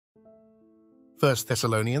1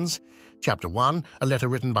 Thessalonians chapter 1, a letter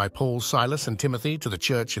written by Paul, Silas, and Timothy to the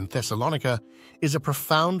church in Thessalonica, is a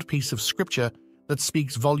profound piece of scripture that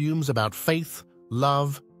speaks volumes about faith,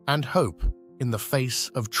 love, and hope in the face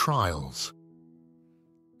of trials.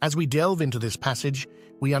 As we delve into this passage,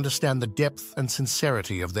 we understand the depth and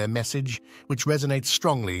sincerity of their message, which resonates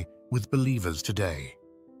strongly with believers today.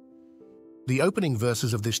 The opening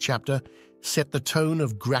verses of this chapter set the tone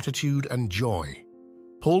of gratitude and joy.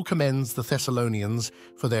 Paul commends the Thessalonians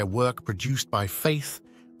for their work produced by faith,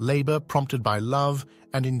 labor prompted by love,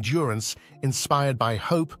 and endurance inspired by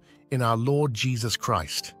hope in our Lord Jesus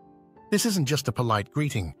Christ. This isn't just a polite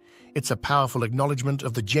greeting, it's a powerful acknowledgement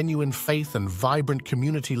of the genuine faith and vibrant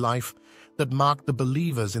community life that marked the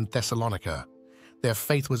believers in Thessalonica. Their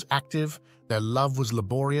faith was active, their love was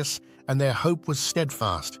laborious, and their hope was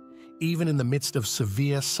steadfast, even in the midst of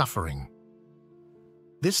severe suffering.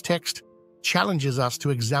 This text challenges us to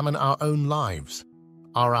examine our own lives.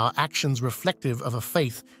 Are our actions reflective of a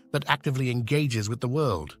faith that actively engages with the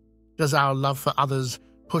world? Does our love for others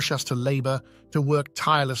push us to labor, to work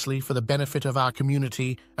tirelessly for the benefit of our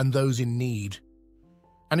community and those in need?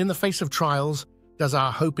 And in the face of trials, does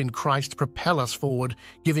our hope in Christ propel us forward,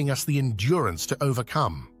 giving us the endurance to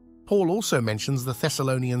overcome? Paul also mentions the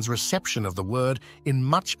Thessalonians' reception of the word in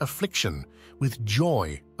much affliction, with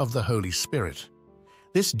joy of the Holy Spirit.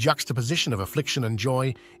 This juxtaposition of affliction and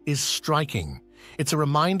joy is striking. It's a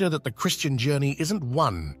reminder that the Christian journey isn't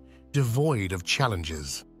one devoid of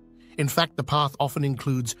challenges. In fact, the path often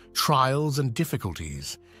includes trials and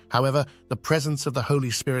difficulties. However, the presence of the Holy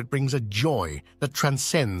Spirit brings a joy that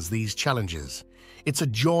transcends these challenges. It's a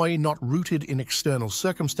joy not rooted in external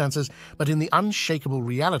circumstances, but in the unshakable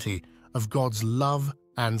reality of God's love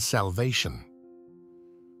and salvation.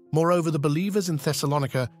 Moreover, the believers in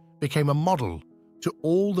Thessalonica became a model to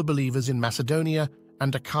all the believers in Macedonia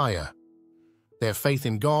and Achaia. Their faith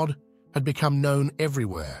in God had become known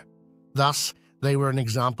everywhere. Thus, they were an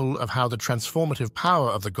example of how the transformative power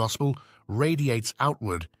of the gospel radiates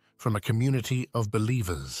outward from a community of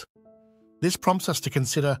believers. This prompts us to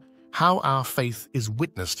consider how our faith is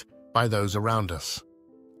witnessed by those around us.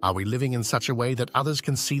 Are we living in such a way that others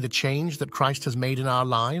can see the change that Christ has made in our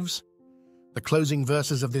lives? The closing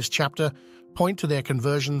verses of this chapter point to their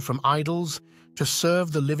conversion from idols to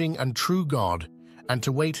serve the living and true God and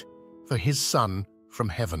to wait for His Son from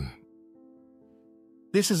heaven.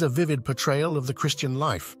 This is a vivid portrayal of the Christian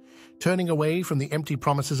life, turning away from the empty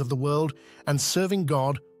promises of the world and serving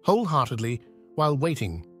God wholeheartedly while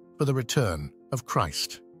waiting for the return of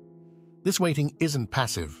Christ. This waiting isn't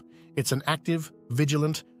passive. It's an active,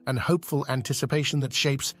 vigilant, and hopeful anticipation that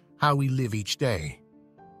shapes how we live each day.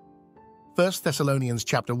 1 Thessalonians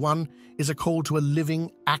chapter 1 is a call to a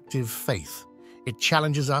living, active faith. It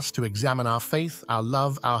challenges us to examine our faith, our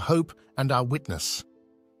love, our hope, and our witness.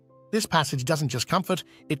 This passage doesn't just comfort,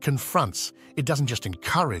 it confronts. It doesn't just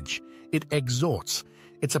encourage, it exhorts.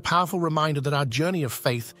 It's a powerful reminder that our journey of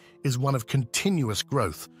faith is one of continuous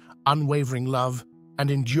growth, unwavering love, and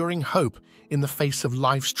enduring hope in the face of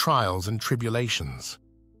life's trials and tribulations.